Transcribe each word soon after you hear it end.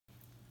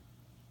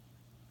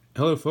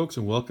Hello folks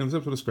and welcome to the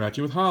episode of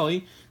Scratching with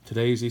Holly.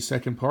 Today is the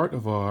second part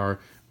of our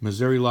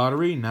Missouri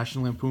Lottery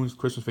National Lampoon's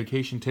Christmas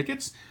Vacation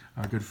tickets.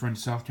 Our good friend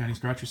South County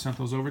Scratcher sent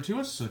those over to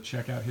us, so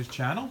check out his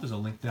channel. There's a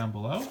link down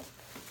below.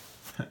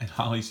 And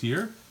Holly's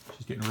here.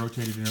 She's getting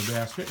rotated in her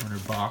basket or in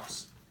her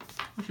box.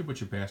 You should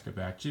put your basket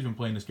back. She's been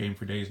playing this game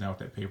for days now with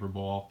that paper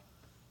ball.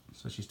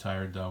 So she's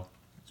tired though.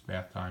 It's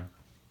bath time.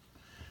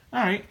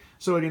 Alright,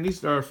 so again,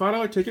 these are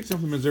 $5 tickets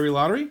from the Missouri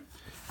Lottery.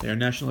 They are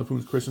National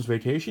Lampoon's Christmas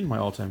Vacation, my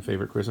all-time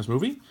favorite Christmas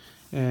movie.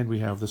 And we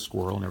have the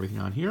squirrel and everything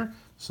on here.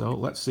 So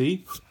let's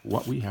see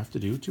what we have to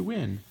do to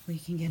win. We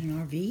can get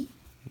an RV?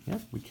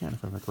 Yep, we can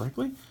if I remember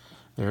correctly.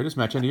 There it is.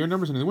 Match any of your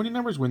numbers and the winning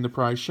numbers. Win the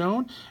prize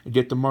shown.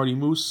 Get the Marty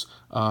Moose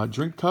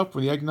drink cup for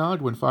the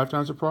eggnog. Win 5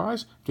 times the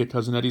prize. Get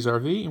Cousin Eddie's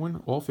RV and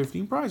win all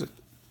 15 prizes.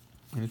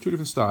 And in 2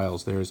 different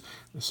styles. There's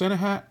the Santa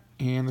hat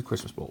and the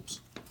Christmas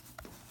bulbs.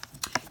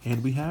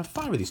 And we have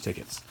 5 of these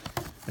tickets.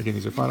 Again,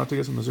 these are $5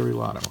 tickets from Missouri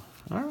Lotto.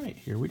 All right,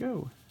 here we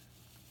go.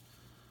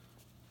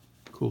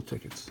 Cool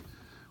tickets.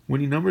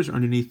 Winning numbers are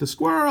underneath the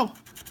squirrel.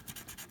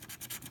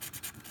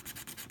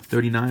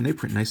 39, they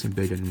print nice and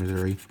big in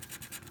Missouri.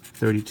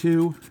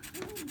 32,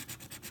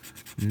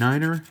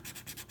 Niner,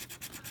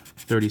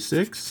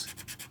 36,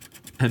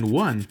 and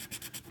 1.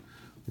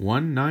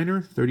 1,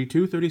 Niner,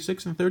 32,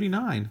 36, and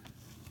 39.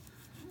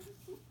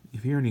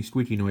 If you hear any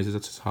squeaky noises,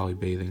 that's just Holly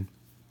bathing.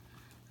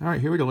 All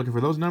right, here we go. Looking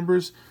for those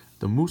numbers.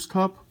 The Moose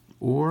Cup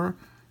or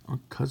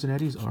Cousin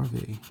Eddie's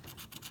RV.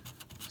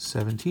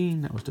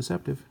 17, that was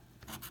deceptive.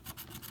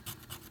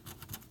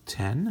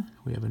 10,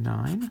 we have a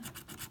 9.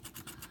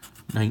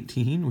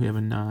 19, we have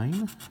a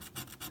 9.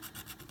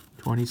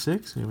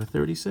 26, we have a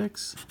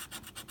 36.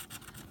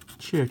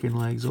 Chicken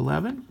legs,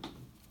 11.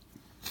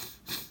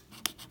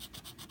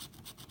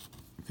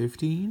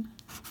 15.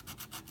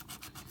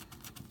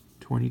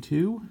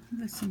 22.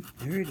 There's some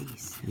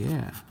 30s.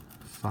 Yeah.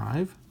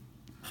 5.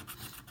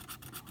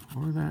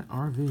 Or that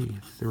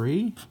RV.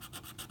 3.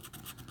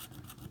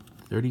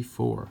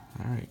 34.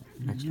 All right.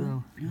 Next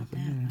row.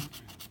 Nothing there.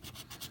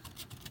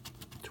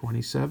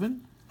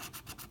 27.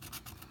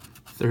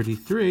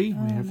 33.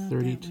 We have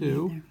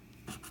 32.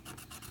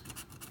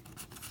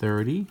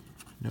 30.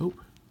 Nope.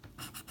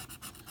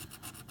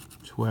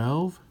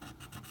 12.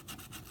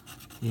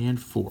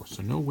 And 4.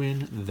 So no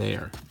win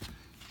there.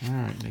 All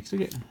right. Next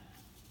again.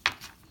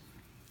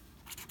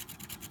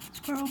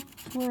 Squirrel,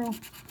 squirrel.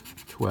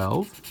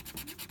 12.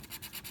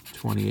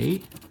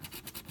 28.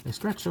 They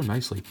scratch so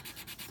nicely.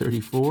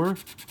 34.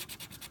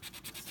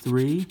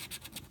 3.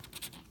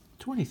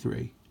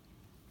 23.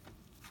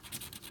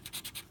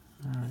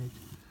 All right.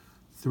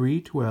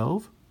 3,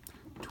 12,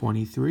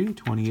 23,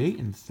 28,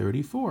 and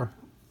 34.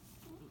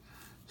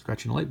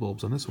 Scratching light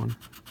bulbs on this one.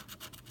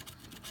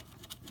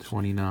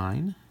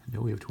 29.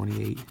 No, we have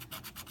 28.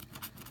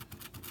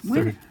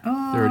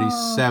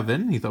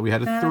 37. You thought we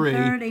had a 3.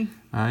 30.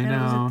 I know.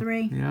 That was a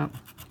 3. Yep.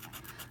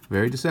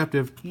 Very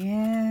deceptive.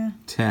 Yeah.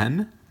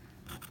 10.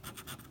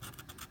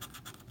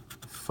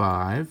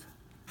 5.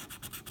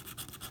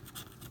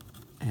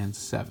 And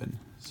 7.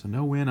 So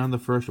no win on the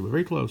first one.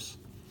 Very close.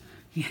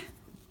 Yeah.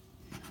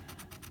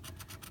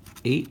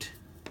 8.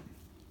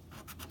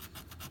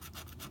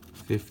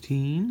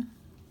 15.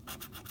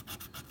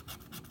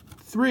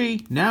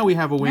 3. Now we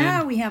have a win.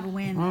 Now we have a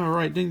win. All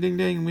right, ding, ding,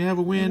 ding. We have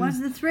a win. It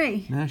was the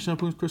 3. National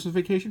Lampoon's Christmas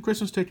Vacation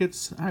Christmas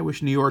tickets. I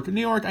wish New York.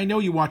 New York, I know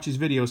you watch these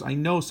videos. I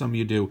know some of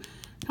you do.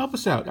 Help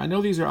us out. I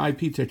know these are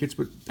IP tickets,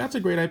 but that's a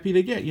great IP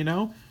to get, you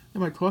know? They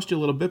might cost you a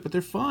little bit, but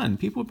they're fun.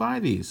 People buy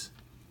these.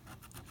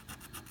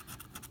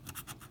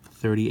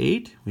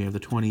 38. We have the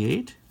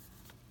 28.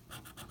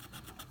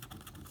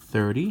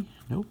 30.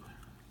 Nope.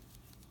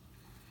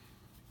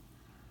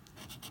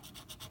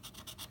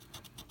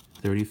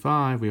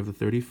 35, we have the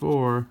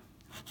 34,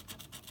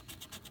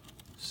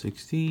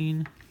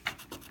 16,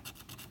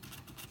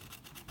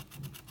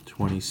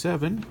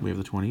 27, we have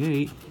the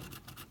 28,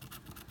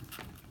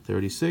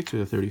 36, we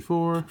have the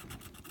 34,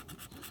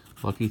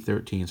 lucky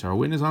 13. So our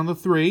win is on the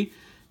 3.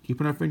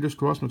 Keeping our fingers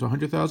crossed, it's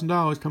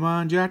 $100,000. Come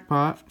on,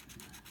 jackpot.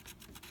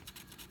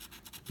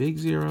 Big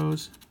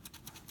zeros.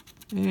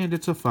 And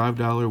it's a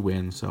 $5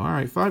 win. So, all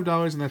right,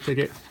 $5 in that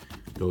ticket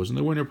goes in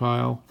the winner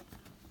pile.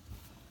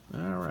 All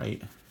right.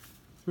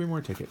 3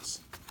 more tickets.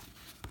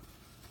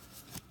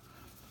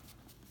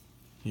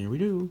 Here we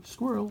do.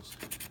 Squirrels.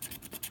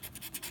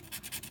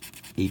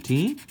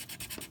 18.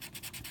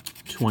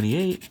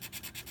 28.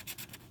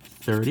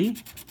 30.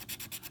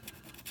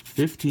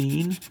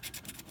 15.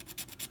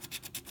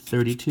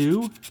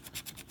 32.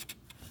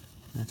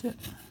 That's it.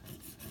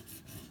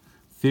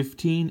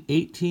 15,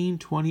 18,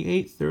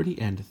 28,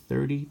 30, and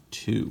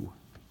 32.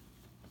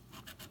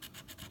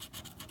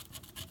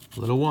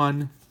 Little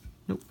 1.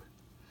 Nope.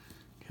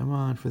 Come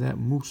on for that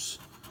moose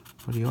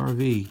for the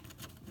RV.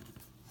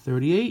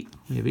 38.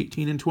 We have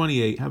 18 and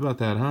 28. How about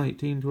that, huh?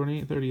 18,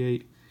 28,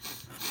 38.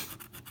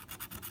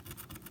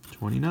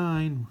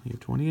 29. We have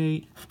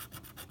 28.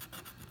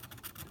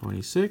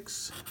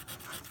 26.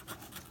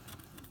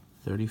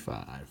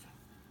 35.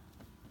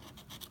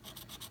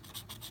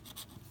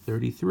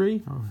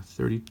 33, or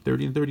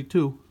 30 and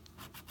 32.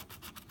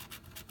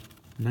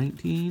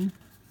 19,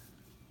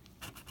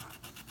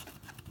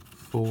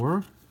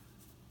 4,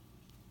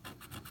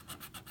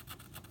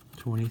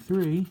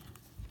 23,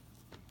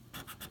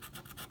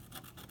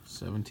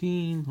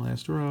 17,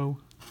 last row,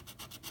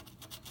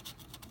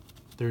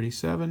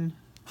 37,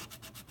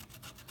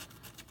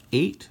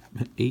 8,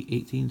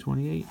 18,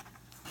 28,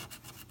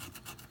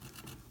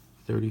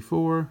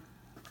 34,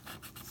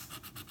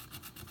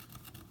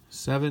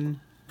 7,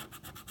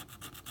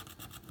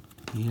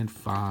 and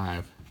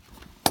 5.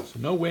 So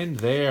no win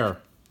there.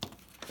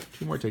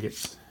 2 more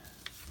tickets.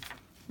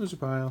 Loser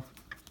pile.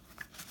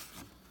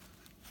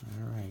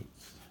 All right.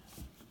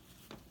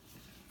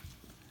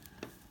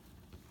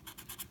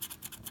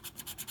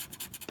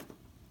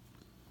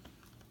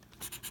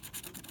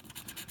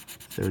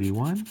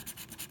 $31,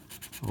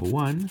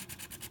 01,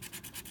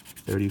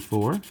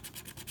 34,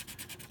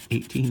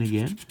 18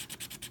 again,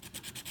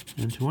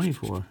 and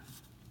 24.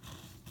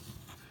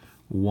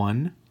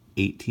 1,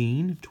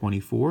 18,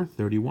 24,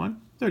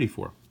 31,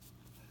 34.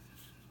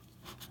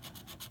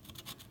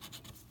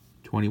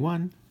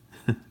 21,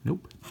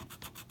 nope.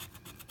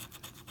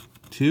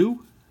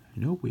 2,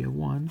 nope, we have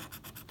 1.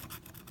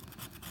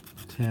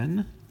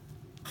 10,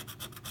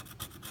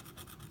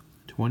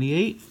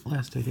 28,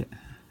 last ticket.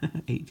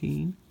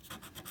 18.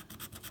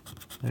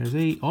 There's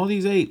 8. All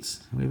these 8s.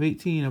 We have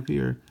 18 up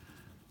here.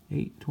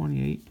 8,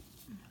 28.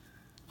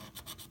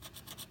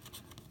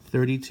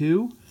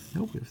 32.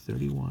 Nope, we have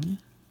 31.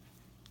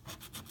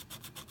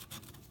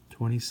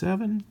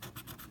 27.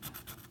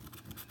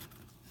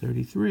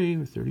 33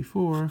 or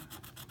 34.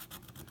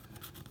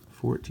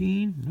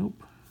 14.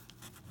 Nope.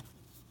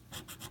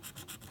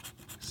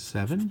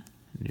 7.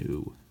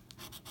 No.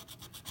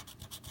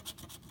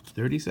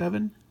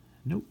 37.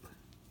 Nope.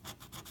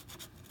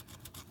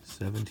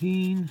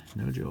 17,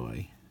 no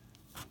joy.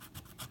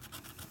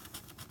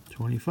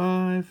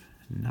 25,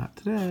 not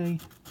today.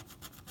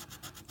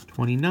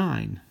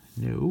 29,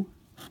 no.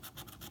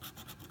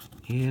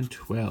 And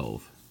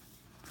 12.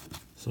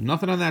 So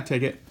nothing on that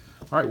ticket.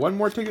 All right, one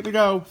more ticket to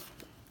go.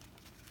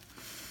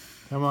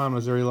 Come on,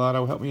 Missouri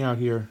Lotto, help me out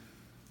here.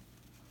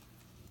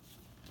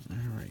 All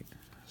right.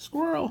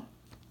 Squirrel.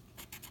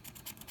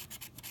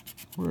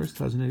 Where's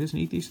Cousin? He doesn't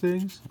eat these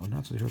things? Oh,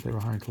 not so sure if they were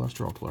high in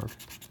cholesterol, Clark.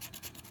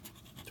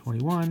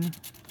 21,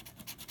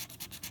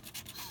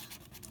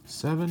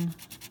 7,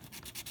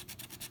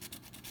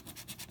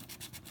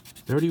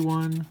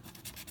 31,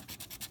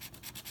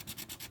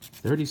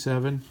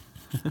 37,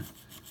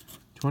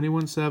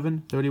 21,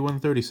 7, 31,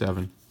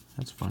 37.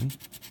 That's funny.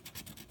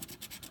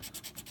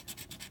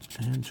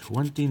 And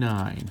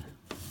 29,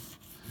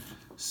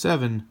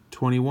 7,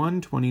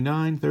 21,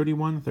 29,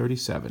 31,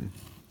 37.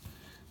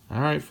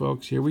 All right,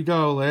 folks, here we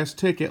go. Last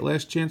ticket,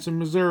 last chance in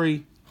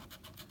Missouri.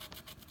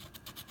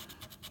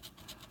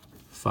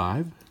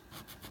 5,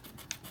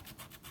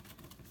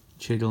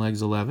 Chicken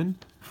Legs 11,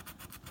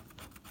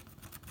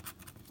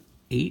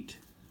 8,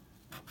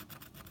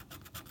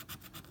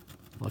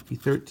 Lucky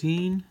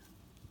 13,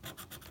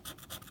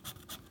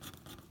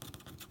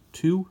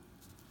 2,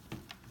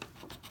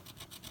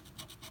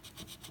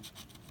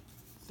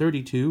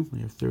 32, we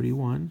have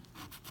 31,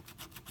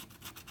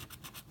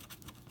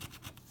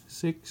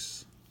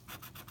 6,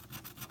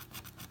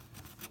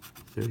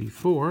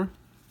 34,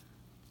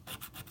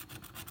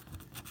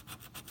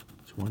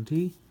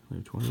 20, we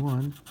have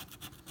 21,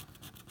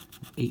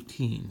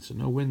 18, so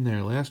no win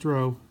there. Last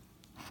row,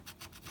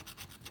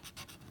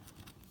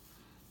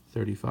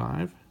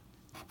 35,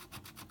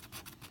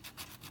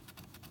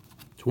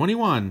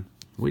 21,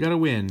 we got a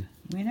win.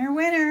 Winner,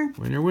 winner.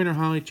 Winner, winner,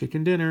 Holly,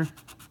 chicken dinner.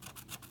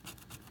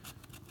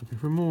 Looking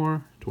for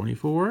more.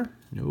 24,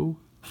 no.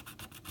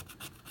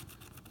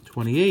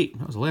 28,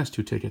 that was the last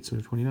 2 tickets, so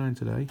we have 29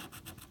 today.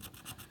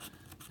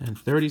 And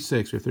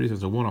 36, we have 36,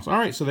 so one-offs. All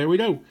right, so there we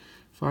go.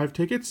 5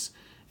 tickets.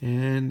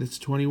 And it's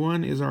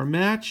 21 is our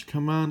match.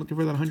 Come on, looking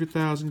for that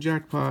 100,000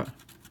 jackpot.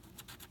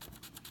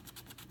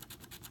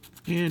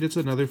 And it's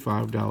another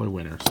 $5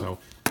 winner. So,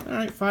 all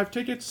right, 5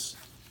 tickets,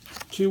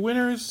 2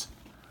 winners,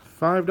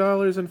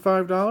 $5 and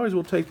 $5.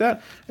 We'll take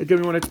that.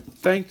 Again, we want to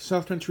thank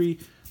South County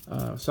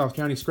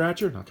County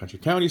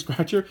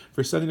Scratcher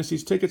for sending us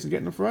these tickets and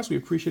getting them for us. We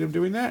appreciate him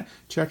doing that.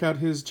 Check out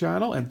his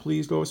channel, and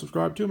please go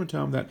subscribe to him and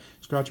tell him that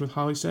Scratching with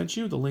Holly sent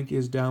you. The link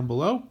is down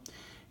below.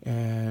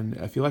 And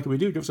if you like what we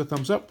do, give us a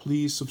thumbs up.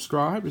 Please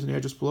subscribe. There's an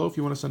address below. If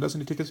you want to send us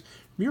any tickets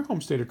from your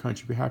home state or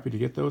country, we'd be happy to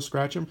get those,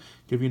 scratch them,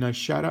 give you a nice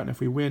shout out. And if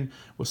we win,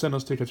 we'll send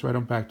those tickets right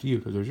on back to you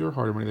because there's your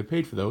hard money that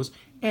paid for those.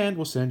 And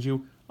we'll send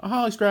you a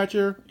Holly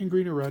Scratcher in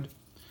green or red.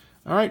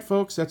 All right,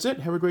 folks, that's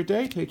it. Have a great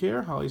day. Take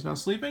care. Holly's not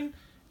sleeping.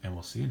 And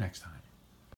we'll see you next time.